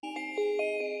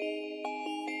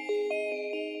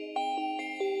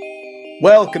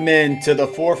Welcome in to the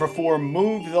 4 for 4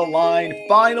 Move the Line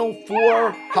Final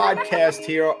Four podcast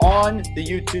here on the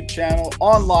YouTube channel,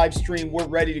 on live stream. We're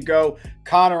ready to go.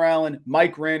 Connor Allen,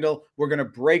 Mike Randall. We're going to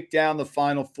break down the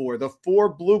Final Four. The four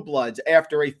Blue Bloods,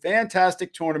 after a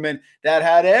fantastic tournament that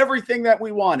had everything that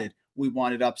we wanted. We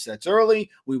wanted upsets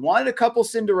early. We wanted a couple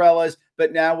Cinderellas,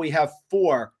 but now we have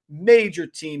four major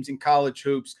teams in college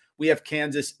hoops. We have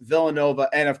Kansas, Villanova,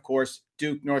 and of course,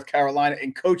 Duke, North Carolina,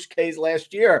 and Coach K's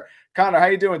last year. Connor, how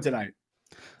you doing tonight?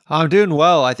 I'm doing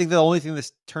well. I think the only thing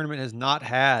this tournament has not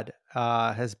had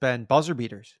has been buzzer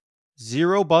beaters.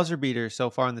 Zero buzzer beaters so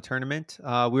far in the tournament.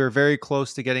 We were very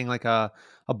close to getting like a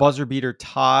buzzer beater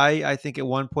tie, I think, at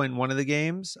one point in one of the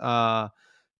games.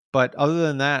 But other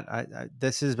than that,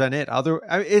 this has been it.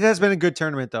 It has been a good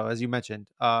tournament, though, as you mentioned.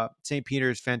 St.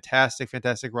 Peter's, fantastic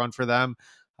run for them.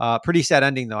 Pretty sad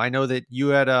ending, though. I know that you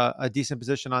had a decent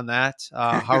position on that.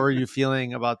 How are you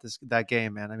feeling about that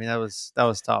game, man? I mean, that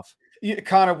was tough.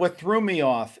 Connor, what threw me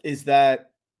off is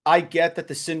that I get that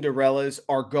the Cinderellas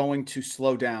are going to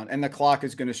slow down and the clock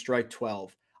is going to strike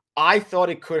 12. I thought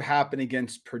it could happen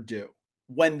against Purdue.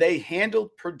 When they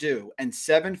handled Purdue and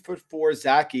 7'4"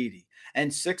 Zach Edey and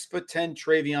 6'10"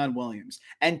 Travion Williams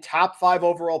and top 5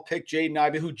 overall pick Jaden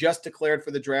Ivey, who just declared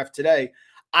for the draft today,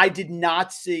 I did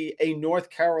not see a North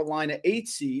Carolina 8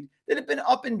 seed that had been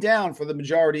up and down for the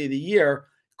majority of the year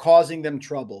causing them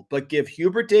trouble. But give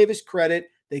Hubert Davis credit.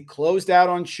 They closed out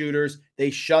on shooters. They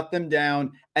shut them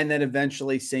down. And then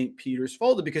eventually St. Peter's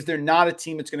folded because they're not a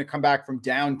team that's going to come back from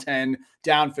down 10,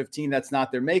 down 15. That's not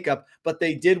their makeup. But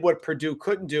they did what Purdue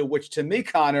couldn't do, which to me,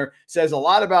 Connor, says a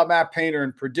lot about Matt Painter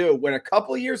and Purdue. When a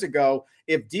couple of years ago,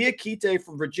 if Diakite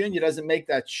from Virginia doesn't make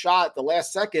that shot the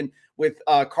last second with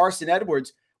Carson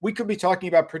Edwards, we could be talking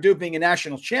about Purdue being a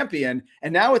national champion.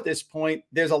 And now at this point,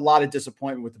 there's a lot of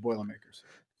disappointment with the Boilermakers.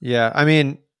 Yeah, I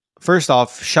mean, first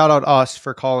off, shout out us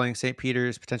for calling St.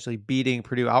 Peter's potentially beating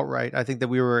Purdue outright. I think that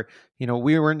we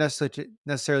weren't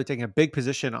necessarily taking a big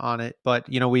position on it, but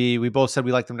we both said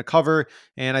we liked them to cover,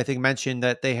 and I think mentioned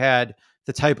that they had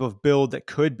the type of build that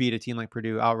could beat a team like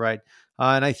Purdue outright.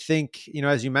 And I think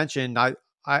as you mentioned,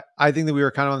 I think that we were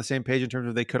kind of on the same page in terms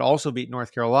of they could also beat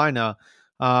North Carolina.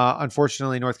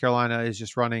 Unfortunately, North Carolina is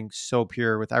just running so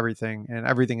pure with everything, and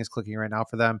everything is clicking right now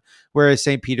for them. Whereas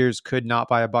St. Peter's could not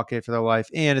buy a bucket for their life.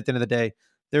 And at the end of the day,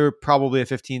 they were probably a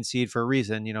 15 seed for a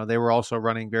reason. They were also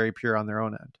running very pure on their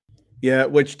own end. Yeah,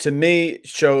 which to me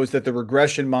shows that the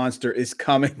regression monster is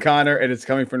coming, Connor, and it's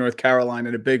coming for North Carolina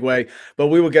in a big way. But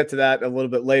we will get to that a little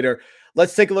bit later.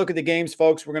 Let's take a look at the games,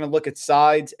 folks. We're going to look at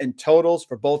sides and totals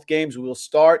for both games. We will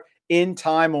start in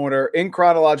time order, in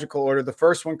chronological order. The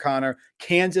first one, Connor,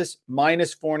 Kansas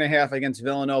minus 4.5 against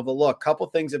Villanova. Look, a couple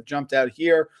things have jumped out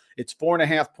here. It's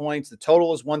 4.5 points. The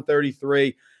total is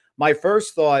 133. My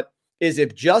first thought is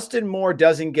if Justin Moore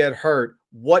doesn't get hurt,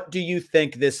 what do you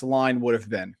think this line would have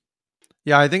been?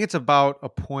 Yeah, I think it's about a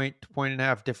point and a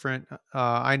half different.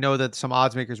 I know that some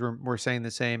odds makers were saying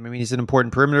the same. I mean, he's an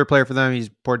important perimeter player for them. He's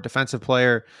an important defensive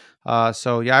player.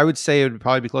 So yeah, I would say it would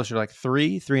probably be closer to like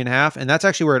 3.5. And that's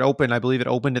actually where it opened. I believe it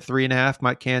opened at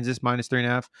 3.5, Kansas minus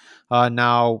 3.5.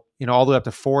 Now, all the way up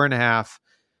to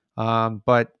 4.5.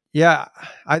 But yeah,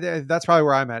 that's probably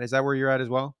where I'm at. Is that where you're at as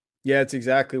well? Yeah, it's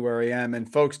exactly where I am. And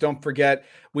folks, don't forget,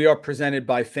 we are presented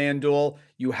by FanDuel.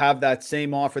 You have that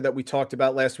same offer that we talked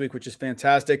about last week, which is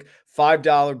fantastic.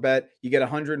 $5 bet, you get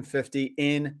 150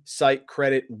 in-site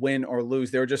credit, win or lose.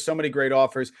 There are just so many great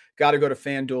offers. Got to go to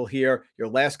FanDuel here, your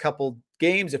last couple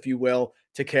games, if you will,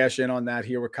 to cash in on that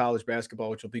here with college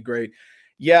basketball, which will be great.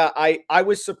 Yeah, I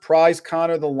was surprised,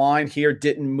 Connor, the line here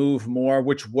didn't move more,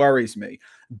 which worries me.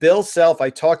 Bill Self, I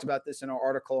talked about this in our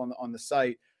article on the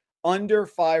site, under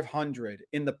 500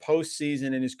 in the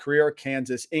postseason in his career at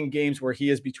Kansas in games where he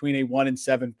is between a 1 and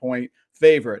 7 point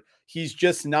favorite. He's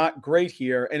just not great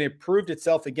here, and it proved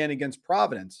itself again against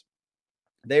Providence.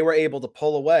 They were able to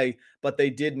pull away, but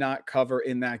they did not cover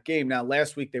in that game. Now,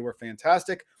 last week they were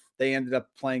fantastic. They ended up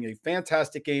playing a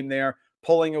fantastic game there,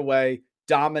 pulling away,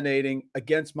 dominating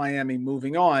against Miami,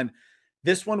 moving on.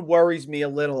 This one worries me a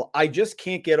little. I just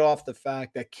can't get off the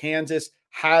fact that Kansas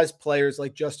has players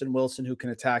like Justin Wilson who can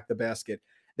attack the basket.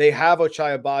 They have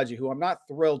Ochai Agbaji, who I'm not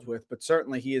thrilled with, but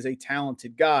certainly he is a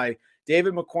talented guy.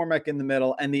 David McCormack in the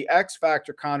middle. And the X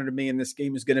factor, Connor, to me in this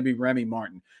game is going to be Remy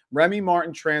Martin. Remy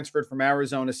Martin transferred from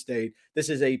Arizona State. This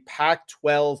is a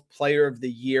Pac-12 Player of the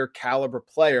Year caliber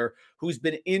player who's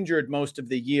been injured most of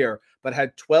the year, but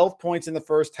had 12 points in the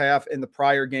first half in the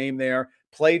prior game there,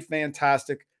 played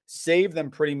fantastic, saved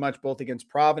them pretty much both against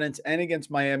Providence and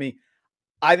against Miami.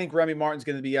 I think Remy Martin's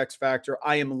going to be X factor.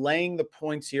 I am laying the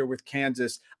points here with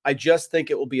Kansas. I just think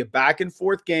it will be a back and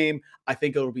forth game. I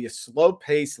think it'll be a slow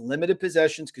pace, limited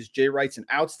possessions because Jay Wright's an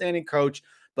outstanding coach.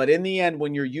 But in the end,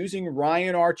 when you're using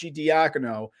Ryan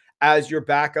Arcidiacono as your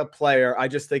backup player, I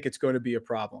just think it's going to be a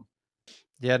problem.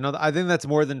 Yeah, no, I think that's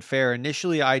more than fair.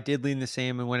 Initially, I did lean the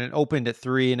same, and when it opened at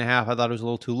 3.5, I thought it was a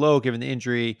little too low given the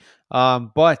injury.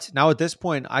 But now at this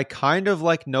point, I kind of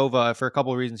like Nova for a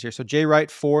couple of reasons here. So Jay Wright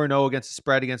 4-0 against the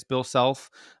spread against Bill Self.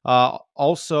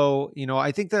 Also,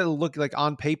 I think that it'll look like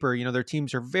on paper, their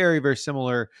teams are very, very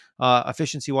similar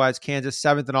efficiency wise. Kansas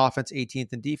 7th in offense,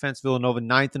 18th in defense. Villanova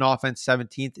 9th in offense,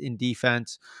 17th in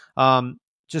defense.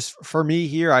 Just for me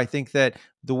here, I think that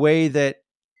the way that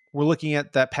we're looking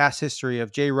at that past history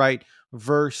of Jay Wright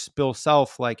versus Bill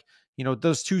Self,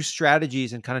 those two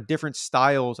strategies and kind of different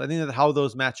styles. I think that how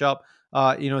those match up,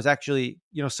 is actually,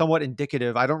 somewhat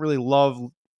indicative. I don't really love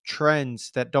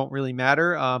trends that don't really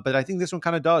matter, but I think this one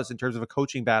kind of does in terms of a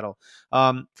coaching battle.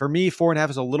 For me, 4.5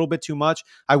 is a little bit too much.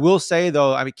 I will say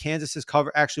though, Kansas has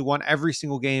actually won every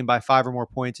single game by 5 or more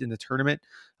points in the tournament,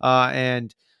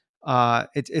 and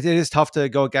it is tough to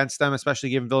go against them, especially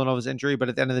given Villanova's injury. But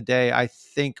at the end of the day, I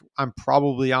think I'm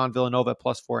probably on Villanova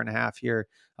plus 4.5 here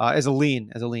as a lean,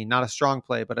 not a strong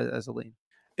play, but as a lean.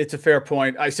 It's a fair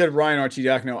point. I said Ryan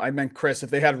Arcidiacono. I meant Chris.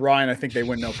 If they had Ryan, I think they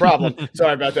win no problem.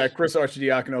 Sorry about that, Chris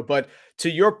Arcidiacono. But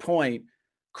to your point,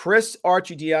 Chris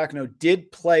Arcidiacono did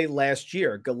play last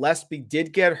year. Gillespie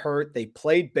did get hurt. They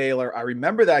played Baylor. I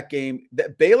remember that game.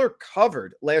 That Baylor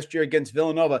covered last year against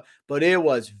Villanova, but it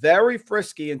was very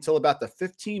frisky until about the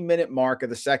 15-minute mark of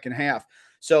the second half.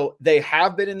 So they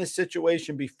have been in this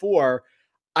situation before.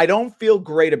 I don't feel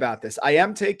great about this. I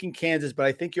am taking Kansas, but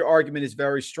I think your argument is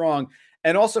very strong.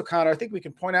 And also, Connor, I think we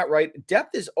can point out, right,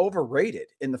 depth is overrated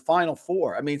in the Final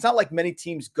Four. I mean, it's not like many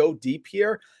teams go deep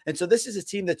here. And so this is a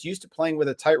team that's used to playing with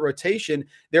a tight rotation.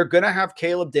 They're going to have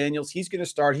Caleb Daniels. He's going to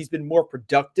start. He's been more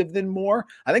productive than Moore.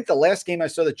 I think the last game I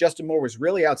saw that Justin Moore was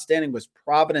really outstanding was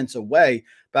Providence away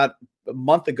about a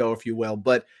month ago, if you will.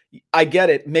 But I get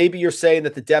it. Maybe you're saying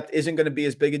that the depth isn't going to be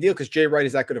as big a deal because Jay Wright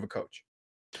is that good of a coach.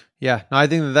 Yeah, no, I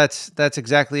think that's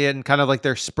exactly it, and kind of like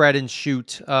their spread and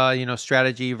shoot,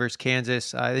 strategy versus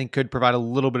Kansas, I think could provide a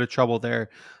little bit of trouble there.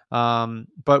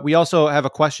 But we also have a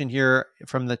question here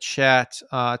from the chat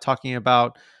talking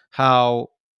about how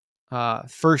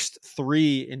first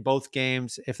 3 in both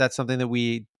games, if that's something that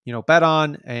we bet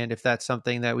on, and if that's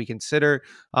something that we consider.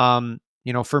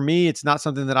 For me, it's not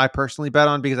something that I personally bet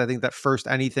on because I think that first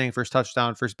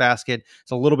touchdown, first basket,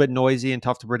 it's a little bit noisy and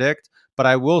tough to predict. But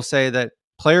I will say that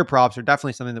player props are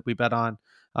definitely something that we bet on.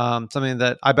 Something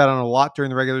that I bet on a lot during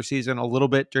the regular season, a little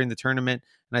bit during the tournament.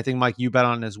 And I think, Mike, you bet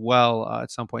on as well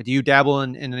at some point. Do you dabble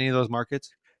in any of those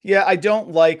markets? Yeah, I don't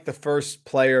like the first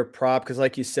player prop because,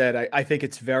 like you said, I think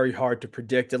it's very hard to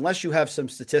predict unless you have some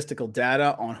statistical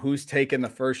data on who's taken the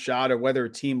first shot or whether a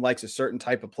team likes a certain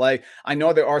type of play. I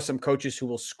know there are some coaches who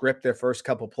will script their first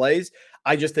couple plays.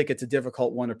 I just think it's a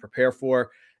difficult one to prepare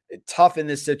for. Tough in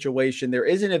this situation. There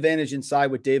is an advantage inside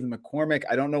with David McCormick.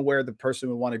 I don't know where the person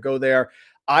would want to go there.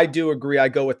 I do agree. I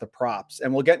go with the props,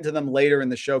 and we'll get into them later in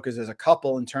the show because there's a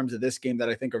couple in terms of this game that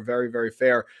I think are very, very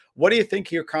fair. What do you think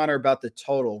here, Connor, about the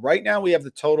total? Right now, we have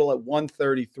the total at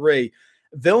 133.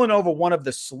 Villanova, one of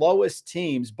the slowest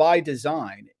teams by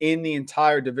design in the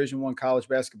entire Division I college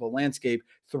basketball landscape,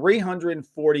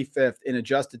 345th in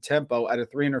adjusted tempo out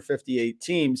of 358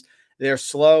 teams. They're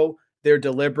slow. They're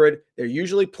deliberate. They're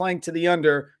usually playing to the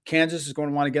under. Kansas is going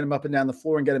to want to get them up and down the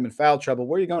floor and get them in foul trouble.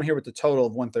 Where are you going here with the total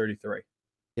of 133?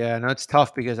 Yeah, no, it's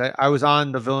tough because I was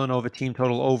on the Villanova team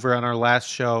total over on our last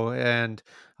show, and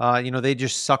they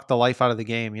just sucked the life out of the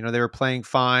game. They were playing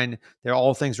fine.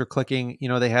 All things were clicking.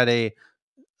 They had a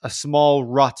small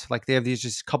rut, like they have these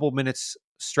just couple minutes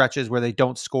stretches where they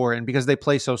don't score, and because they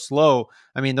play so slow,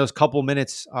 those couple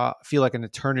minutes feel like an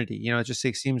eternity. It just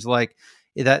seems like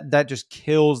that just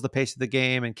kills the pace of the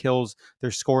game and kills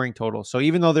their scoring total. So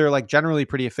even though they're like generally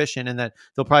pretty efficient and that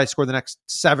they'll probably score the next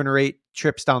 7 or 8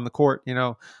 trips down the court,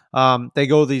 they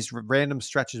go these random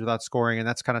stretches without scoring, and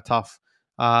that's kind of tough.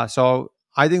 So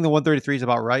I think the 133 is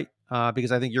about right.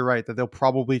 Because I think you're right that they'll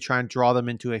probably try and draw them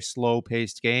into a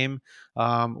slow-paced game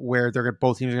where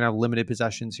both teams are going to have limited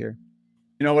possessions here.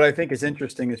 What I think is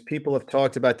interesting is people have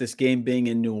talked about this game being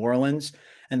in New Orleans,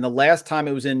 and the last time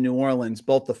it was in New Orleans,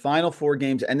 both the Final Four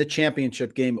games and the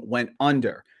championship game went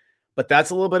under. But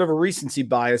that's a little bit of a recency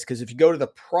bias because if you go to the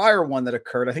prior one that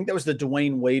occurred, I think that was the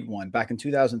Dwayne Wade one back in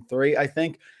 2003, I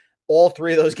think all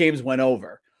 3 of those games went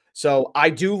over. So I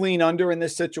do lean under in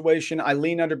this situation. I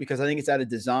lean under because I think it's out of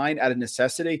design, out of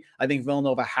necessity. I think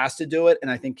Villanova has to do it, and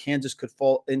I think Kansas could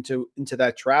fall into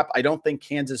that trap. I don't think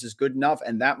Kansas is good enough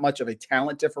and that much of a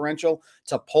talent differential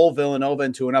to pull Villanova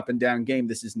into an up and down game.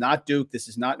 This is not Duke. This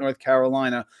is not North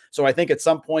Carolina. So I think at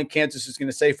some point Kansas is going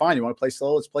to say, fine, you want to play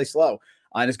slow? Let's play slow.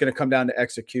 And it's going to come down to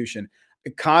execution.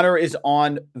 Connor is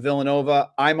on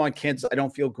Villanova. I'm on Kansas. I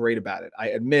don't feel great about it. I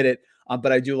admit it,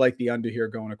 but I do like the under here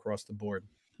going across the board.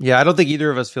 Yeah, I don't think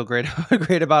either of us feel great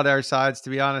great about our sides,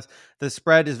 to be honest. The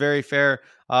spread is very fair.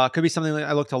 Could be something like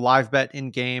I look to live bet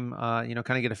in game, kind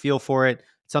of get a feel for it.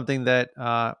 Something that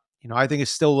I think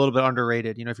is still a little bit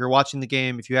underrated. If you're watching the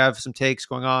game, if you have some takes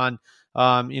going on,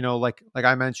 like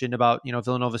I mentioned about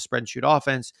Villanova's spread and shoot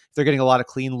offense, if they're getting a lot of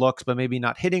clean looks, but maybe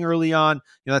not hitting early on,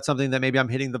 that's something that maybe I'm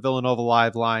hitting the Villanova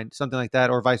live line, something like that,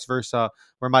 or vice versa,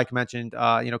 where Mike mentioned,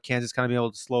 Kansas kind of being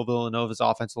able to slow Villanova's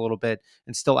offense a little bit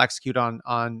and still execute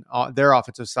on their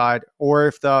offensive side, or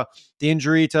if the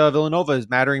injury to Villanova is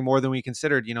mattering more than we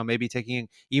considered, maybe taking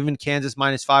even Kansas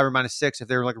 -5 or -6 if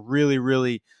they're like really,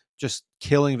 really just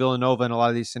killing Villanova in a lot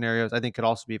of these scenarios, I think could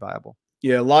also be viable.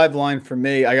 Yeah, live line for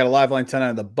me. I got a live line 10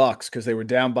 out of the Bucks because they were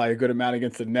down by a good amount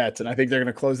against the Nets, and I think they're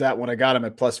going to close that one. I got them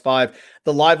at +5.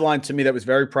 The live line to me that was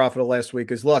very profitable last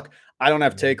week is, look, I don't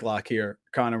have take lock here,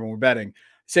 Connor, when we're betting.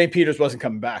 St. Peter's wasn't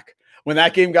coming back. When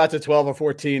that game got to 12 or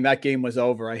 14, that game was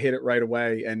over. I hit it right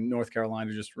away, and North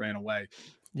Carolina just ran away.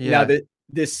 Yeah. Now,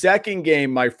 the second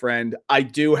game, my friend, I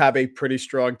do have a pretty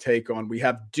strong take on. We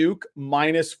have Duke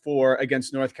 -4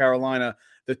 against North Carolina.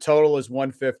 The total is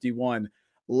 151.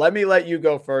 Let me let you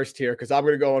go first here because I'm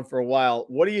going to go on for a while.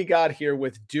 What do you got here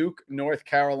with Duke, North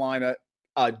Carolina?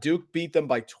 Duke beat them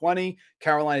by 20.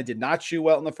 Carolina did not shoot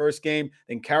well in the first game.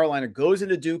 Then Carolina goes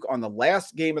into Duke on the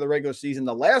last game of the regular season,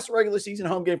 the last regular season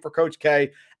home game for Coach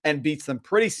K, and beats them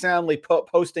pretty soundly,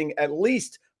 posting at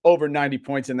least over 90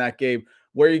 points in that game.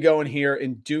 Where are you going here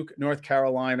in Duke, North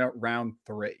Carolina, round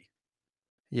 3?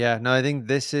 Yeah, no, I think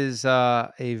this is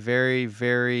a very,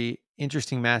 very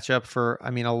interesting matchup for,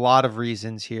 a lot of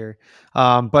reasons here.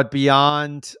 But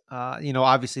beyond,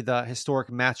 obviously the historic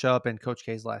matchup and Coach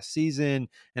K's last season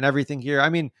and everything here,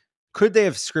 could they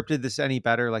have scripted this any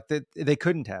better? Like they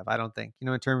couldn't have, I don't think,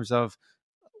 in terms of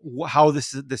how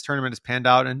this tournament has panned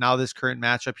out and now this current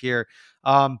matchup here.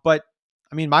 But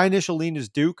my initial lean is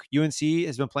Duke. UNC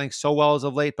has been playing so well as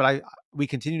of late, but we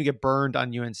continue to get burned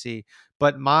on UNC.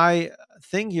 But my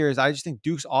thing here is I just think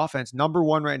Duke's offense, number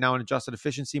one right now in adjusted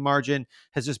efficiency margin,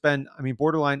 has just been,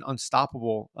 borderline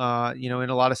unstoppable. In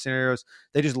a lot of scenarios,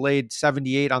 they just laid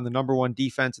 78 on the number one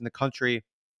defense in the country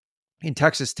in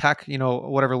Texas Tech,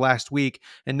 whatever last week.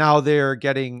 And now they're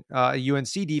getting a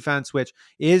UNC defense, which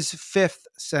is fifth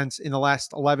since in the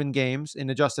last 11 games in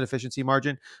adjusted efficiency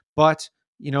margin. But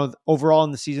overall in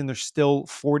the season, they're still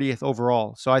 40th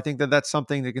overall. So I think that that's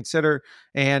something to consider.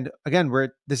 And again,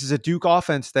 this is a Duke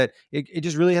offense that it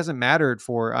just really hasn't mattered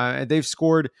for. They've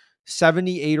scored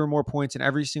 78 or more points in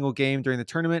every single game during the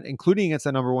tournament, including against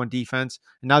the number one defense.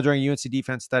 And now during UNC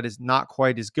defense, that is not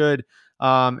quite as good.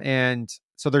 And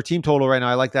so their team total right now,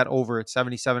 I like that over at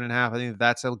 77.5. I think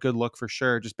that's a good look for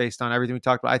sure, just based on everything we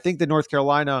talked about. I think that North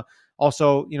Carolina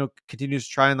also, continues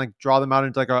to try and draw them out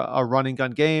into a run and gun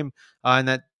game, and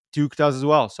that Duke does as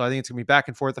well. So I think it's gonna be back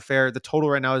and forth affair. The total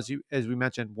right now, as we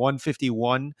mentioned,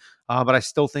 151. But I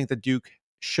still think that Duke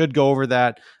should go over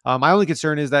that. My only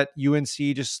concern is that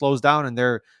UNC just slows down and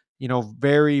their,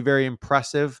 very, very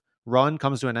impressive run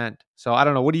comes to an end. So I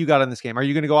don't know. What do you got on this game? Are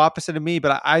you going to go opposite of me?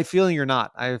 But I feeling you're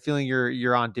not. I have a feeling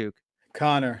you're on Duke.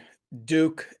 Connor,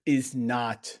 Duke is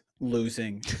not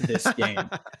losing this game.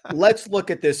 Let's look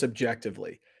at this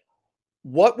objectively.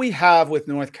 What we have with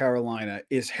North Carolina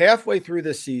is halfway through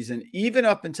the season, even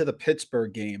up into the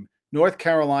Pittsburgh game, North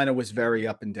Carolina was very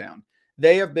up and down.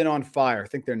 They have been on fire. I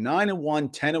think they're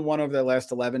 9-1, 10-1 over their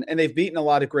last 11, and they've beaten a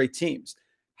lot of great teams.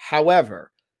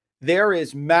 However, there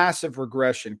is massive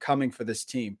regression coming for this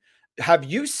team. Have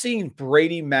you seen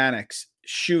Brady Manick's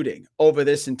shooting over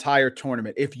this entire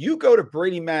tournament? If you go to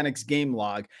Brady Manick's game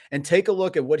log and take a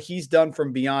look at what he's done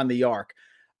from beyond the arc,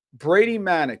 Brady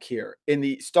Manick here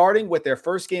starting with their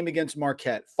first game against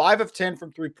Marquette, 5 of 10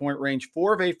 from 3-point range,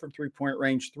 4 of 8 from 3-point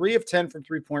range, 3 of 10 from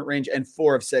 3-point range, and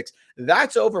 4 of 6.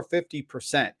 That's over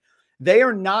 50%. They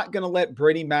are not going to let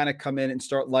Brady Manick come in and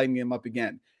start lighting him up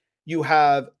again. You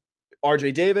have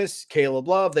RJ Davis, Caleb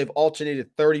Love. They've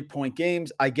alternated 30-point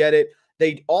games. I get it.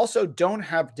 They also don't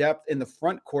have depth in the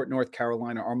front court, North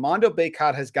Carolina. Armando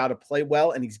Bacot has got to play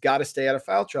well, and he's got to stay out of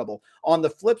foul trouble. On the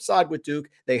flip side with Duke,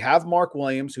 they have Mark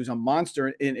Williams, who's a monster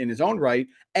in his own right,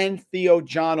 and Theo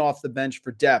John off the bench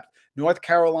for depth. North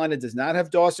Carolina does not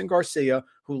have Dawson Garcia,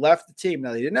 who left the team.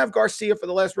 Now, they didn't have Garcia for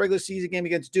the last regular season game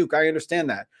against Duke. I understand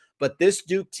that. But this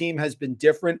Duke team has been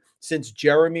different since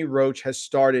Jeremy Roach has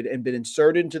started and been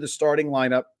inserted into the starting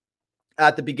lineup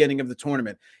at the beginning of the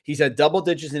tournament. He's had double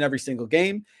digits in every single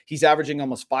game. He's averaging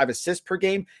almost 5 assists per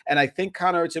game. And I think,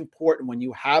 Connor, it's important when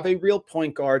you have a real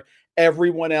point guard,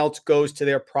 everyone else goes to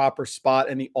their proper spot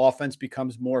and the offense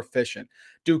becomes more efficient.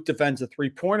 Duke defends a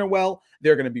three-pointer well.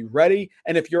 They're going to be ready.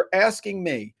 And if you're asking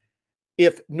me,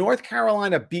 if North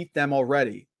Carolina beat them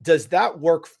already, does that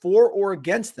work for or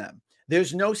against them?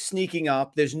 There's no sneaking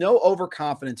up. There's no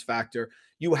overconfidence factor.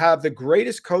 You have the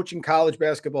greatest coach in college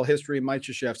basketball history, Mike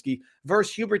Krzyzewski,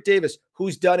 versus Hubert Davis,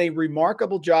 who's done a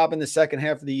remarkable job in the second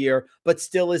half of the year, but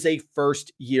still is a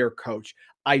first-year coach.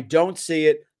 I don't see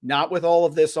it, not with all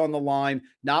of this on the line,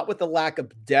 not with the lack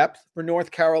of depth for North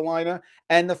Carolina,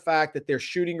 and the fact that their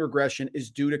shooting regression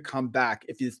is due to come back.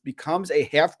 If this becomes a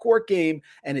half-court game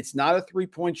and it's not a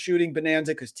three-point shooting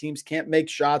bonanza because teams can't make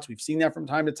shots, we've seen that from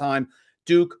time to time,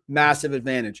 Duke, massive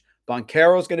advantage.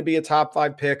 Boncaro is going to be a top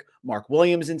 5 pick. Mark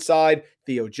Williams inside.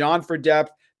 Theo John for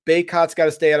depth. Baycott's got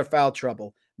to stay out of foul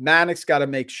trouble. Maddox got to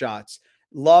make shots.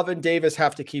 Love and Davis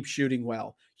have to keep shooting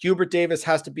well. Hubert Davis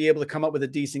has to be able to come up with a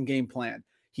decent game plan.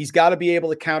 He's got to be able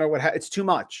to counter it's too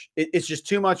much. It's just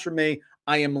too much for me.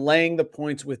 I am laying the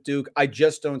points with Duke. I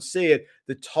just don't see it.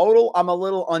 The total, I'm a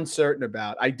little uncertain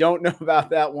about. I don't know about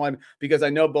that one because I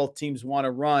know both teams want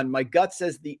to run. My gut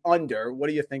says the under. What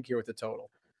do you think here with the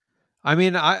total? I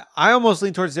mean, I almost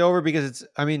lean towards the over because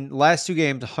last 2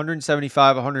 games,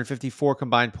 175, 154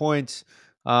 combined points.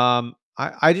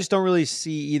 I just don't really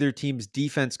see either team's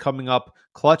defense coming up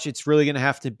clutch. It's really going to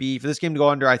have to be, for this game to go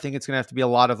under, I think it's going to have to be a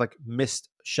lot of like missed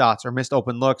shots or missed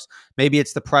open looks. Maybe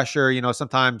it's the pressure,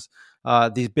 sometimes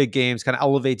these big games kind of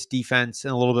elevates defense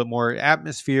and a little bit more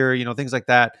atmosphere, things like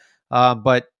that.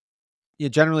 But yeah,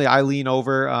 generally I lean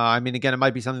over. Again, it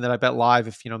might be something that I bet live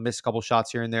if, miss a couple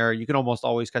shots here and there. You can almost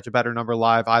always catch a better number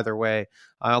live either way,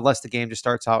 unless the game just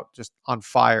starts out just on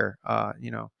fire,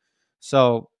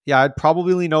 So, yeah, I'd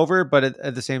probably lean over, but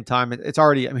at the same time, it's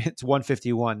already, it's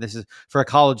 151. This is for a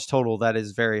college total that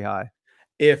is very high.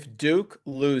 If Duke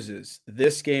loses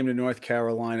this game to North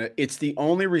Carolina, it's the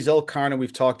only result, Connor,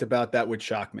 we've talked about that would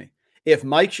shock me. If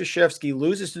Mike Krzyzewski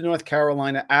loses to North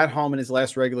Carolina at home in his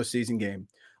last regular season game,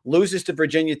 loses to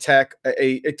Virginia Tech,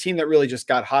 a team that really just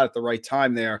got hot at the right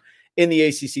time there in the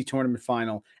ACC tournament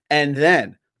final, and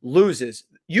then loses,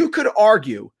 you could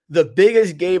argue, the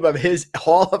biggest game of his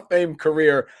Hall of Fame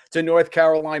career to North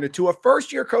Carolina, to a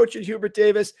first-year coach in Hubert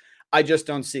Davis, I just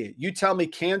don't see it. You tell me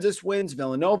Kansas wins,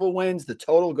 Villanova wins, the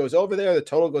total goes over there, the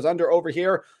total goes under over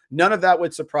here. None of that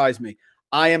would surprise me.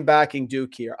 I am backing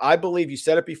Duke here. I believe, you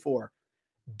said it before,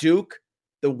 Duke,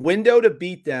 the window to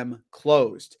beat them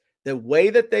closed. The way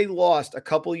that they lost a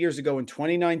couple years ago in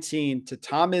 2019 to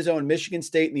Tom Izzo and Michigan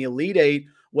State in the Elite Eight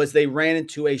was they ran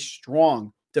into a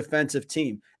strong defensive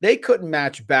team. They couldn't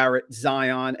match Barrett,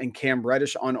 Zion, and Cam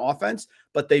Reddish on offense,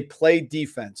 but they played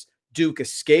defense. Duke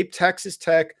escaped Texas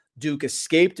Tech. Duke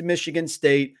escaped Michigan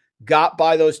State, got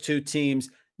by those 2 teams.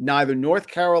 Neither North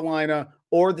Carolina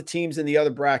or the teams in the other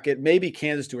bracket, maybe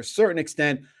Kansas to a certain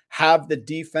extent, have the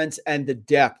defense and the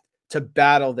depth to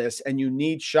battle this, and you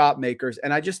need shot makers.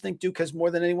 And I just think Duke has more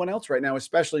than anyone else right now,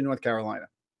 especially North Carolina.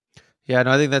 Yeah,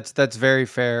 no, I think that's very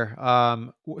fair.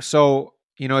 So,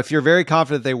 if you're very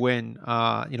confident they win,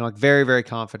 like very, very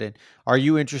confident, are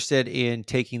you interested in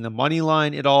taking the money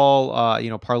line at all,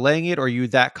 parlaying it? Or are you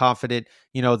that confident,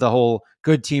 the whole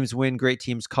good teams win, great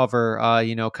teams cover,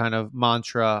 kind of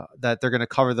mantra that they're going to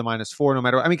cover the -4 no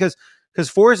matter what? Because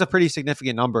 4 is a pretty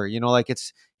significant number, like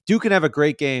it's Duke can have a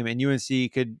great game and UNC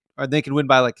they could win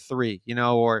by like 3,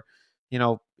 or,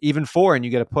 even 4 and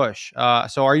you get a push.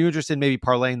 So are you interested in maybe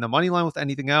parlaying the money line with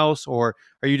anything else, or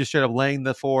are you just straight up laying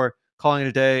the 4, calling it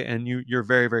a day, and you're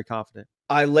very, very confident?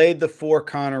 I laid the 4,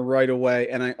 Connor, right away,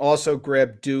 and I also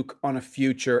grabbed Duke on a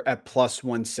future at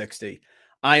 +160.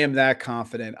 I am that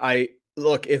confident.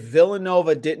 Look, if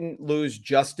Villanova didn't lose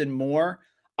Justin Moore,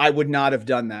 I would not have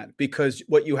done that, because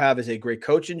what you have is a great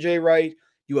coach in Jay Wright.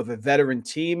 You have a veteran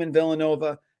team in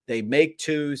Villanova. They make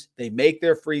twos. They make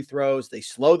their free throws. They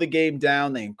slow the game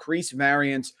down. They increase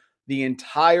variance. The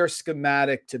entire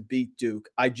schematic to beat Duke.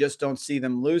 I just don't see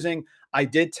them losing. I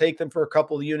did take them for a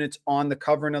couple of units on the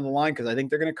covering of the line because I think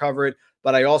they're going to cover it,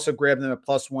 but I also grabbed them at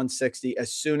 +160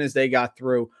 as soon as they got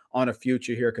through on a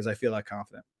future here because I feel that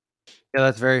confident. Yeah,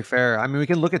 that's very fair. I mean, we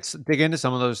can dig into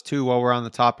some of those too while we're on the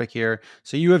topic here.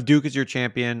 So you have Duke as your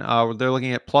champion. They're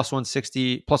looking at plus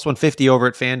 160, plus 150 over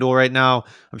at FanDuel right now.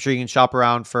 I'm sure you can shop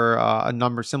around for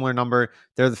similar number.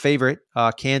 They're the favorite.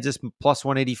 Kansas plus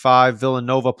 185,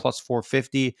 Villanova plus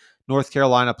 450, North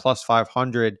Carolina plus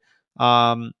 500.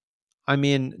 Um, I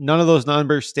mean, none of those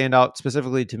numbers stand out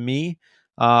specifically to me.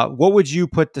 What would you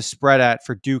put the spread at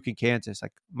for Duke and Kansas?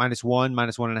 Like -1,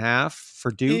 -1.5 for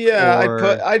Duke, Yeah,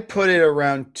 or I'd put it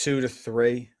around 2 to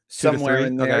 3, 2 to 3? somewhere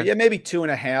in there. Okay. Yeah, maybe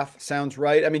 2.5 sounds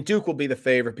right. I mean, Duke will be the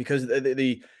favorite because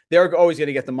they're always going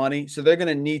to get the money, so they're going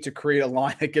to need to create a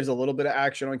line that gives a little bit of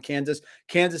action on Kansas.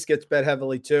 Kansas gets bet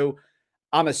heavily too.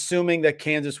 I'm assuming that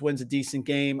Kansas wins a decent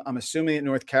game. I'm assuming that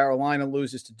North Carolina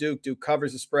loses to Duke. Duke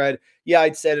covers the spread. Yeah,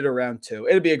 I'd set it around 2.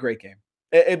 It'd be a great game.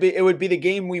 It would be the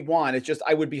game we want. It's just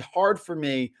I would be hard for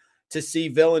me to see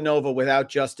Villanova without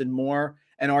Justin Moore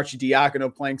and Archie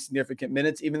Diacono playing significant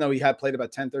minutes, even though he had played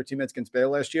about 10, 13 minutes against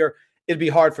Baylor last year. It'd be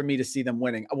hard for me to see them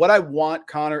winning. What I want,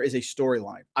 Connor, is a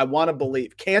storyline. I want to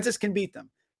believe Kansas can beat them.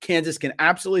 Kansas can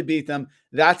absolutely beat them.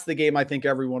 That's the game I think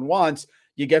everyone wants.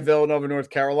 You get Villanova, North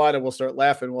Carolina, we'll start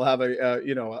laughing. We'll have a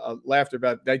laughter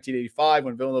about 1985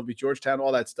 when Villanova beat Georgetown,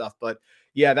 all that stuff. But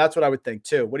yeah, that's what I would think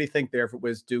too. What do you think there if it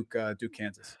was Duke,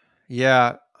 Kansas?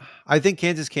 Yeah, I think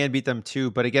Kansas can beat them too,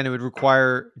 but again, it would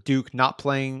require Duke not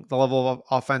playing the level of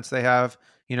offense they have,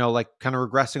 like kind of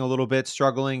regressing a little bit,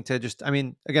 struggling to just, I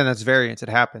mean, again, that's variance. It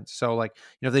happens. So, like,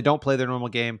 if they don't play their normal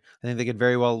game, I think they could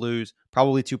very well lose,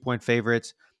 probably 2-point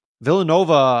favorites.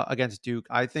 Villanova against Duke,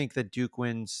 I think that Duke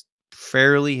wins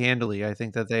fairly handily. I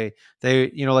think that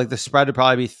like the spread would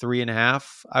probably be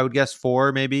 3.5, I would guess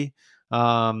 4 maybe.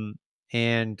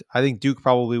 And I think Duke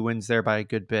probably wins there by a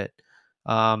good bit.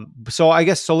 So I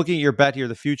guess looking at your bet here,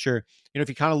 the future, if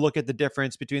you kind of look at the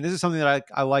difference between, this is something that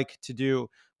I like to do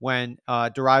when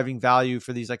deriving value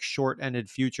for these like short-ended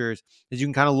futures, is you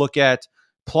can kind of look at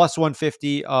plus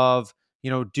 150 of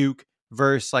Duke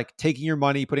versus like taking your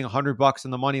money, putting $100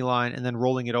 in the money line, and then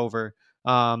rolling it over.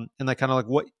 And like kind of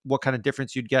like what kind of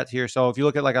difference you'd get here. So if you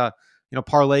look at like a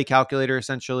parlay calculator,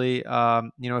 essentially,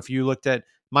 if you looked at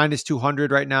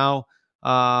 -200 right now,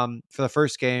 for the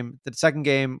first game. The second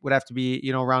game would have to be,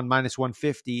 around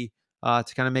 -150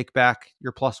 to kind of make back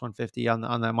your plus 150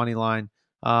 on that money line.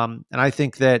 And I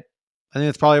think that's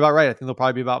probably about right. I think they'll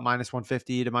probably be about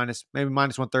 -150 to maybe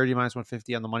 -130,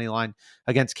 -150 on the money line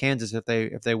against Kansas if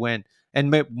they win,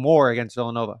 and more against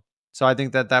Villanova. So I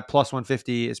think that plus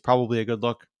 150 is probably a good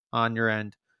look on your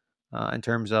end in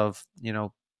terms of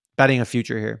betting a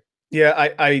future here. Yeah,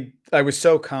 I was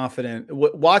so confident.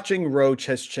 Watching Roach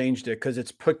has changed it because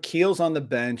it's put Keels on the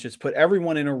bench. It's put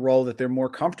everyone in a role that they're more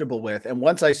comfortable with. And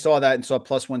once I saw that and saw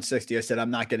plus 160, I said,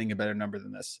 I'm not getting a better number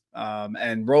than this.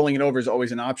 And rolling it over is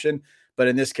always an option. But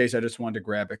in this case, I just wanted to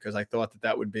grab it because I thought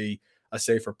that would be a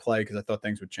safer play because I thought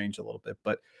things would change a little bit.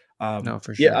 But No,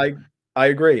 for yeah, sure. I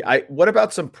agree. What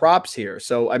about some props here?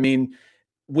 So I mean,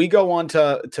 we go on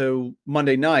to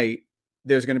Monday night.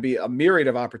 There's going to be a myriad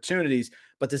of opportunities.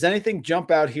 But does anything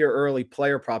jump out here early,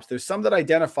 player props? There's some that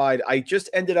identified. I just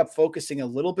ended up focusing a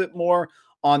little bit more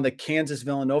on the Kansas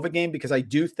Villanova game because I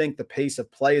do think the pace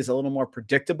of play is a little more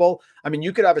predictable. I mean,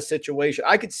 you could have a situation.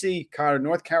 I could see kind of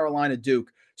North Carolina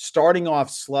Duke starting off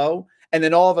slow and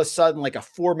then all of a sudden like a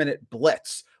 4-minute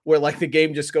blitz where like the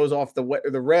game just goes off the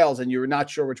rails and you're not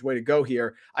sure which way to go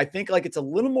here. I think like it's a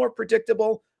little more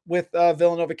predictable with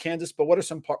Villanova, Kansas. But what are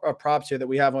some props here that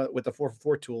we have with the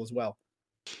 4for4 tool as well?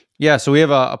 Yeah, so we have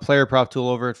a player prop tool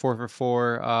over at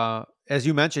 4for4. As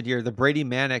you mentioned here, the Brady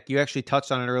Manic, you actually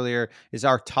touched on it earlier, is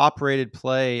our top rated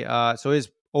play. So his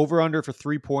over under for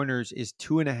 3-pointers is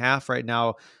 2.5 right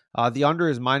now. The under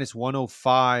is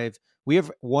 -105. We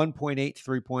have 1.8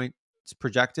 3-points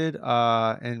projected.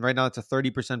 And right now it's a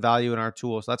 30% value in our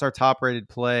tool. So that's our top rated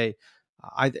play.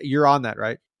 You're on that,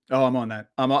 right? Oh, I'm on that.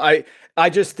 I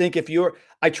just think if you're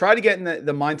I try to get in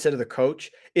the mindset of the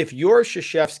coach. If you're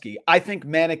Krzyzewski, I think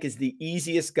Manic is the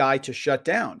easiest guy to shut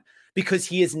down because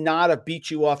he is not a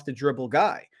beat you off the dribble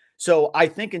guy. So I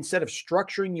think instead of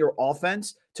structuring your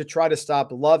offense to try to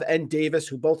stop Love and Davis,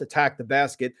 who both attack the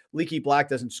basket, Leaky Black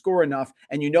doesn't score enough,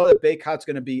 and you know that Baycott's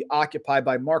going to be occupied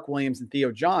by Mark Williams and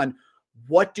Theo John.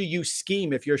 What do you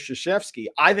scheme if you're Krzyzewski?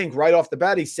 I think right off the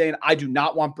bat, he's saying, I do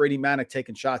not want Brady Manic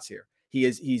taking shots here.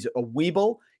 He's a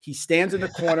weeble. He stands in the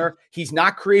corner. He's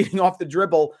not creating off the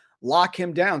dribble. Lock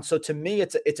him down. So to me,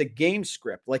 it's a game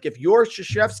script. Like if you're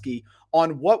Krzyzewski,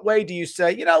 on what way do you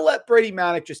say, let Brady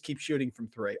Manic just keep shooting from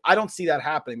three? I don't see that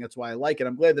happening. That's why I like it.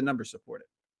 I'm glad the numbers support it.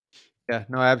 Yeah,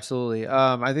 no, absolutely.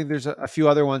 I think there's a few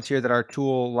other ones here that our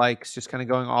tool likes, just kind of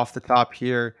going off the top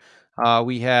here.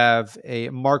 We have a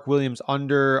Mark Williams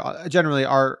under. Generally,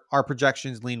 our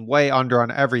projections lean way under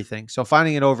on everything, so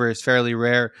finding it over is fairly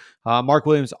rare. Mark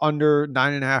Williams under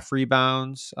 9.5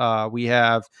 rebounds. We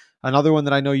have another one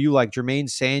that I know you like, Jermaine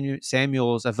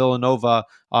Samuels at Villanova,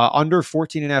 under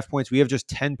 14.5 points. We have just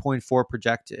 10.4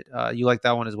 projected. You like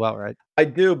that one as well, right? I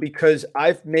do because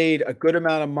I've made a good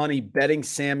amount of money betting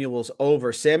Samuels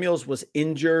over. Samuels was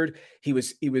injured. He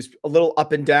was a little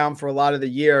up and down for a lot of the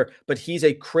year, but he's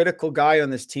a critical guy on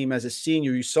this team as a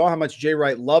senior. You saw how much Jay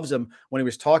Wright loves him when he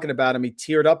was talking about him. He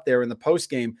teared up there in the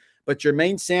post game. But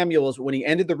Jermaine Samuels, when he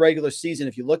ended the regular season,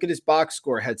 if you look at his box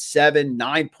score, had 7,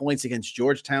 9 points against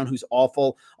Georgetown, who's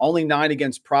awful, only 9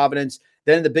 against Providence.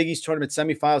 Then in the Big East tournament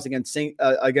semifinals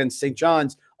against St.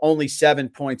 John's, only 7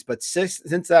 points. But since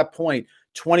that point,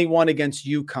 21 against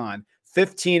UConn,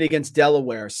 15 against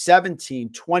Delaware,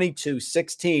 17, 22,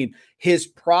 16. His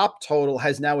prop total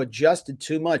has now adjusted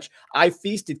too much. I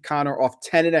feasted Connor off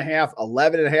 10.5,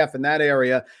 11.5 in that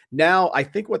area. Now, I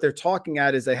think what they're talking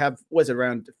at is they have, is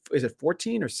it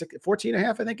 14 or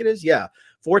 14.5? I think it is. Yeah,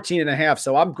 14.5.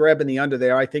 So I'm grabbing the under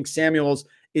there. I think Samuels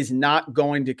is not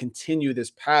going to continue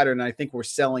this pattern. I think we're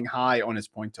selling high on his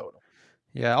point total.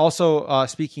 Yeah. Also,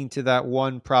 speaking to that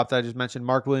one prop that I just mentioned,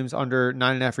 Mark Williams under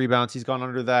 9.5 rebounds. He's gone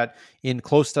under that in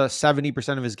close to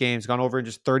 70% of his games, gone over in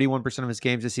just 31% of his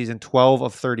games this season, 12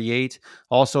 of 38.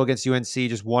 Also against UNC,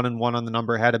 just 1-1 on the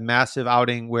number. Had a massive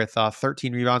outing with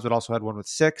 13 rebounds, but also had one with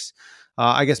 6.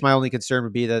 I guess my only concern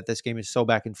would be that this game is so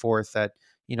back and forth that,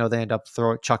 they end up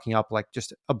chucking up like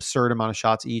just absurd amount of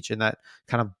shots each, and that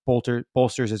kind of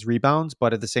bolsters his rebounds.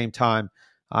 But at the same time,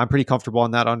 I'm pretty comfortable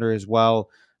on that under as well.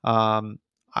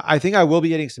 I think I will be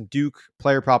getting some Duke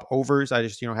player prop overs. I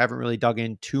just, haven't really dug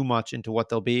in too much into what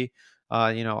they'll be.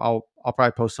 I'll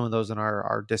probably post some of those in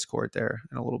our Discord there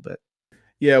in a little bit.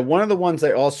 Yeah, one of the ones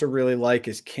I also really like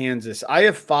is Kansas. I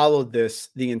have followed this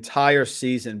the entire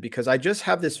season because I just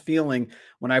have this feeling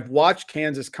when I've watched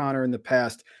Kansas, Connor, in the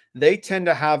past, they tend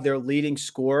to have their leading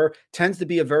scorer tends to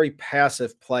be a very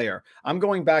passive player. I'm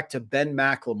going back to Ben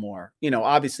McLemore,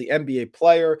 obviously NBA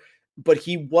player, but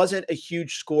he wasn't a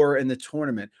huge scorer in the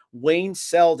tournament. Wayne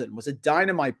Selden was a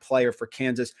dynamite player for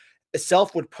Kansas.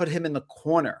 Self would put him in the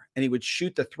corner and he would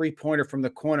shoot the 3-pointer from the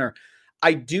corner.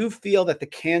 I do feel that the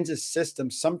Kansas system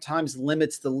sometimes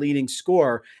limits the leading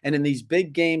scorer. And in these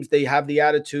big games, they have the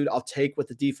attitude, I'll take what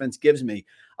the defense gives me.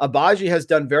 Agbaji has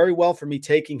done very well for me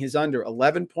taking his under.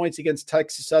 11 points against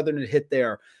Texas Southern, it hit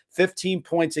there. 15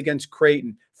 points against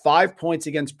Creighton. 5 points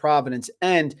against Providence.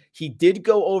 And he did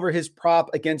go over his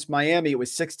prop against Miami. It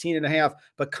was 16.5.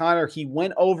 But Connor, he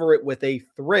went over it with a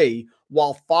 3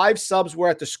 while 5 subs were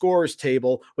at the scorer's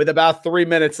table with about 3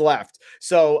 minutes left.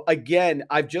 So again,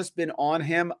 I've just been on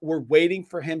him. We're waiting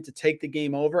for him to take the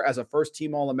game over as a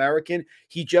first-team All-American.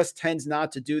 He just tends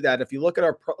not to do that. If you look at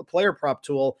our player prop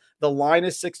tool, the line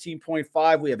is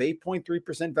 16.5. We have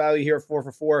 8.3% value here, 4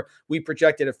 for 4. We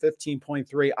projected a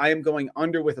 15.3. I am going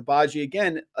under with Agbaji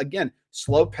again,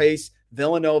 slow pace.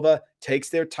 Villanova takes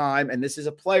their time, and this is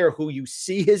a player who you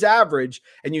see his average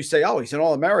and you say, oh, he's an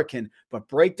All-American, but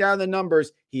break down the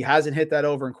numbers. He hasn't hit that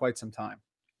over in quite some time.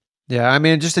 Yeah, I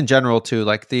mean, just in general too,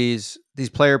 like these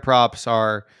player props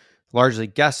are largely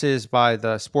guesses by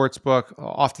the sports book,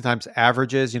 oftentimes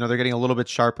averages. They're getting a little bit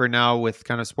sharper now with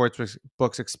kind of sports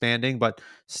books expanding, but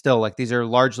still, like these are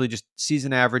largely just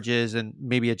season averages and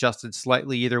maybe adjusted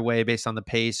slightly either way based on the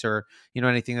pace or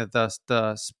anything that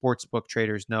the sports book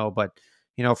traders know. But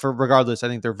for regardless, I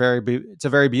think it's a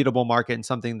very beatable market and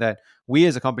something that we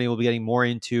as a company will be getting more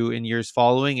into in years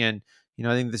following. And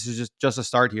I think this is just a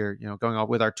start here. Going out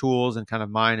with our tools and kind of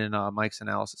mine and Mike's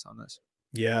analysis on this.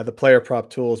 Yeah, the player prop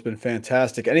tool has been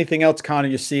fantastic. Anything else, Connor,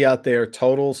 you see out there?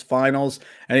 Totals, finals,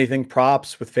 anything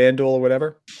props with FanDuel or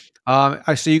whatever?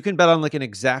 So you can bet on like an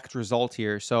exact result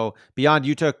here. So beyond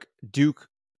you took Duke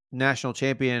national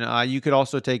champion, you could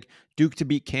also take Duke to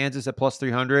beat Kansas at plus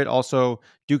 300. Also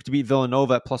Duke to beat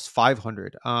Villanova at plus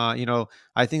 500. I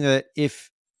think that if,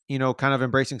 kind of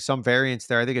embracing some variance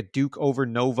there, I think a Duke over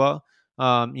Nova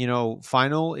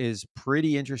final is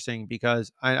pretty interesting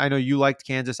because I know you liked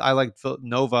Kansas, I liked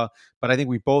Nova, but I think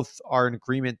we both are in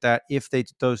agreement that if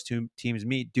those two teams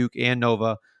meet, Duke and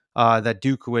Nova, that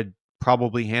Duke would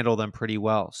probably handle them pretty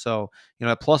well. So,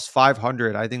 at plus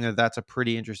 500, I think that's a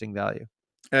pretty interesting value.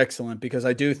 Excellent, because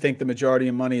I do think the majority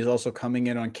of money is also coming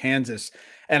in on Kansas.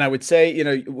 And I would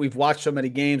say, we've watched so many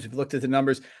games, we've looked at the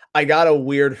numbers. I got a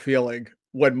weird feeling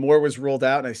when Moore was ruled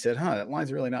out, and I said, that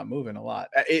line's really not moving a lot.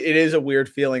 It is a weird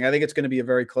feeling. I think it's going to be a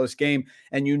very close game.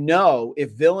 And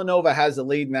if Villanova has the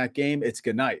lead in that game, it's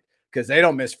good night, because they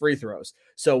don't miss free throws.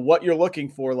 So what you're looking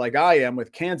for, like I am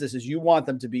with Kansas, is you want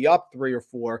them to be up 3 or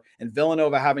 4 and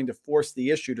Villanova having to force the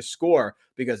issue to score,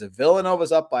 because if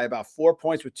Villanova's up by about 4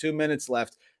 points with 2 minutes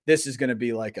left, this is going to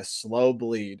be like a slow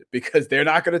bleed because they're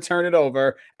not going to turn it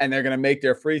over and they're going to make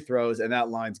their free throws and that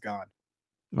line's gone.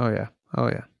 Oh, yeah. Oh,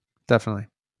 yeah. Definitely.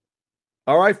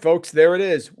 All right, folks, there it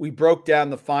is. We broke down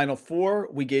the Final Four.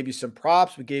 We gave you some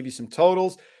props. We gave you some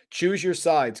totals. Choose your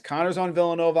sides. Connor's on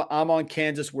Villanova. I'm on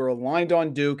Kansas. We're aligned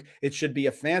on Duke. It should be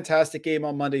a fantastic game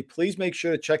on Monday. Please make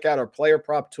sure to check out our player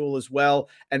prop tool as well.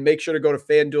 And make sure to go to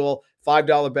FanDuel.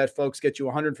 $5 bet, folks. Get you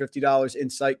 $150 in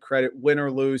site credit, win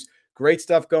or lose. Great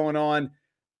stuff going on.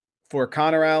 For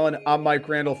Connor Allen, I'm Mike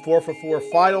Randall. 4 for 4,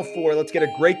 Final Four. Let's get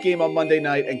a great game on Monday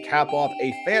night and cap off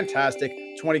a fantastic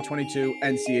 2022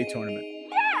 NCAA tournament.